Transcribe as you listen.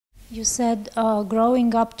You said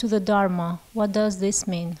growing up to the Dharma. What does this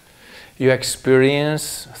mean? You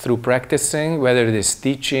experience through practicing whether this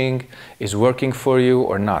teaching is working for you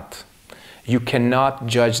or not. You cannot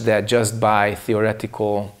judge that just by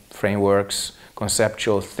theoretical frameworks,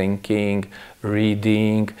 conceptual thinking,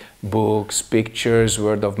 reading, books, pictures,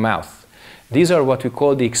 word of mouth. These are what we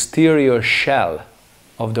call the exterior shell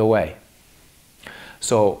of the way.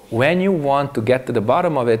 So when you want to get to the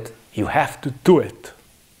bottom of it, you have to do it.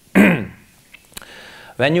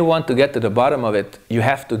 When you want to get to the bottom of it, you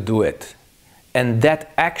have to do it. And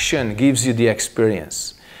that action gives you the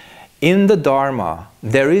experience. In the Dharma,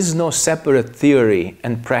 there is no separate theory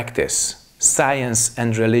and practice, science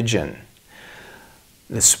and religion.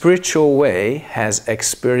 The spiritual way has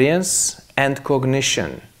experience and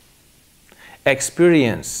cognition.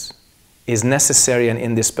 Experience is necessary and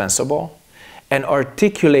indispensable, and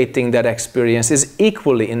articulating that experience is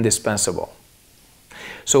equally indispensable.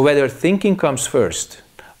 So whether thinking comes first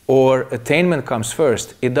or attainment comes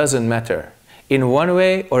first, it doesn't matter. In one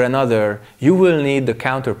way or another, you will need the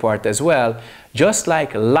counterpart as well, just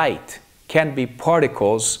like light can be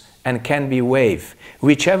particles and can be wave.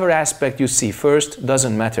 Whichever aspect you see first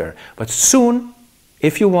doesn't matter. But soon,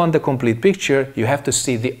 if you want the complete picture, you have to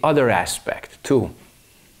see the other aspect too.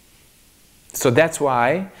 So that's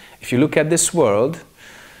why, if you look at this world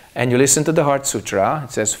and you listen to the Heart Sutra,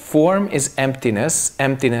 it says, form is emptiness,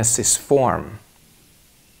 emptiness is form.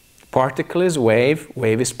 Particle is wave,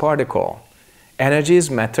 wave is particle. Energy is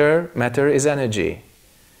matter, matter is energy.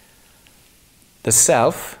 The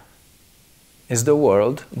self is the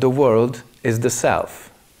world is the self.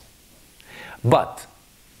 But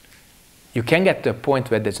you can get to a point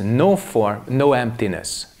where there's no form, no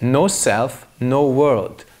emptiness, no self, no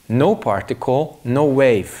world, no particle, no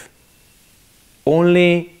wave.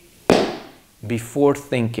 Only before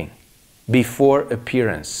thinking, before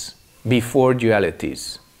appearance, before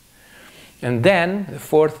dualities. And then the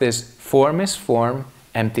fourth is form,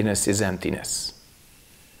 emptiness is emptiness.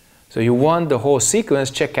 So you want the whole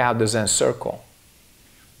sequence, check out the Zen circle.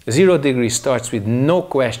 0 degree starts with no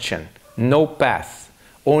question, no path,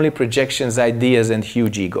 only projections, ideas, and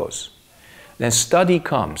huge egos. Then study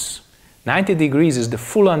comes. 90 degrees is the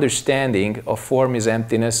full understanding of form is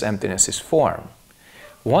emptiness, emptiness is form.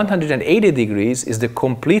 180 degrees is the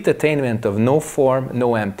complete attainment of no form,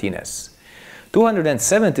 no emptiness.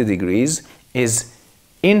 270 degrees is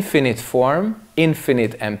infinite form,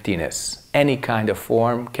 infinite emptiness. Any kind of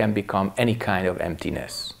form can become any kind of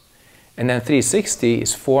emptiness. And then 360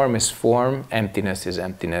 is form, emptiness is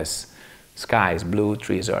emptiness. Sky is blue,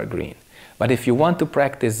 trees are green. But if you want to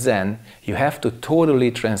practice Zen, you have to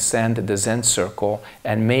totally transcend the Zen circle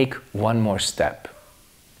and make one more step.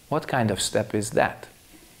 What kind of step is that?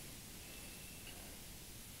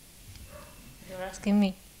 You're asking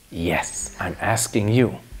me. Yes, I'm asking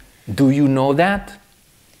you. Do you know that?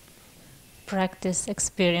 Practice,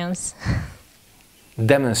 experience.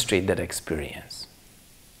 Demonstrate that experience.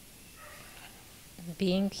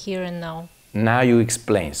 Being here and now. Now you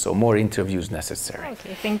explain, so more interviews necessary.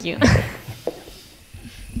 Okay, thank you.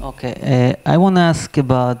 Okay, I want to ask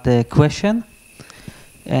about the question,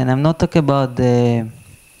 and I'm not talking about the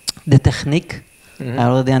technique. Mm-hmm. I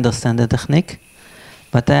already understand the technique,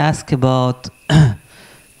 but I ask about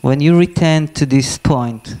when you return to this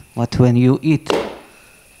point, when you eat,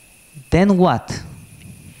 then what?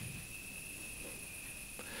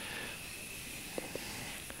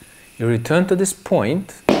 You return to this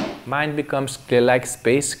point, mind becomes clear like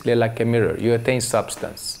space, clear like a mirror. You attain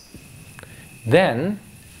substance. Then,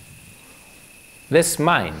 this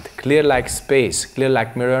mind, clear like space, clear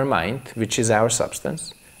like mirror mind, which is our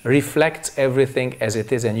substance, reflects everything as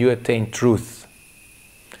it is, and you attain truth.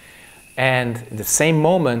 And at the same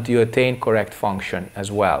moment, you attain correct function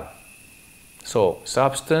as well. So,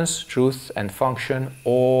 substance, truth, and function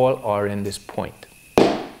all are in this point.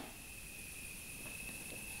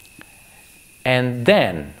 And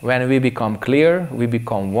then, when we become clear, we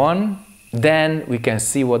become one, then we can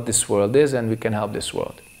see what this world is and we can help this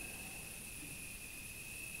world.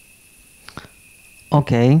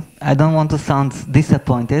 Okay, I don't want to sound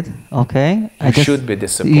disappointed, okay? You should be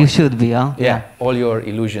disappointed. You should be, huh? Yeah, all your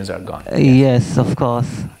illusions are gone. Yes, of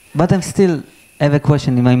course. But I still have a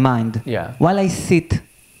question in my mind. Yeah. While I sit,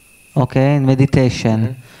 okay, in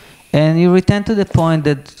meditation, and you return to the point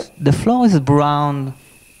that the floor is brown,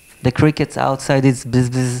 the crickets outside is bzz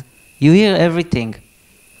bzz, you hear everything.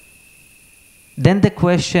 Then the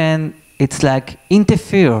question, it's like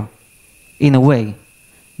interfere in a way.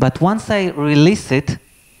 But once I release it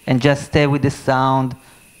and just stay with the sound,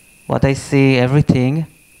 what I see, everything,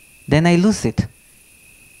 then I lose it.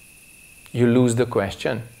 You lose the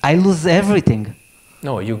question. I lose everything.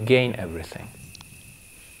 No, you gain everything.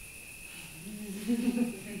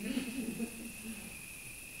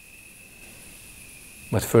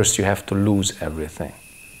 But first you have to lose everything.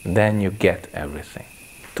 Then you get everything.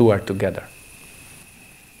 Two are together.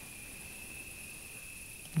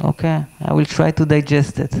 Okay, I will try to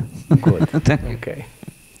digest it. Good. Okay.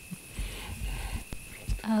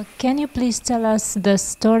 Can you please tell us the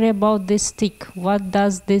story about this stick? What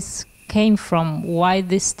does this came from? Why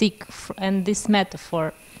this stick and this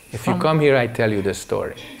metaphor? If you come here, I tell you the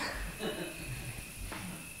story.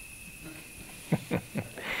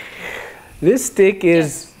 This stick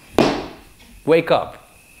is wake up.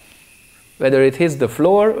 Whether it hits the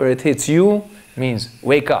floor or it hits you, means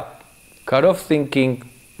wake up. Cut off thinking,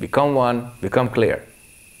 become one, become clear.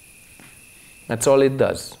 That's all it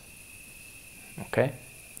does. Okay?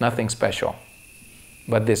 Nothing special.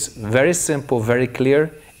 But this very simple, very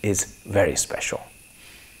clear is very special.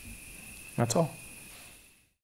 That's all.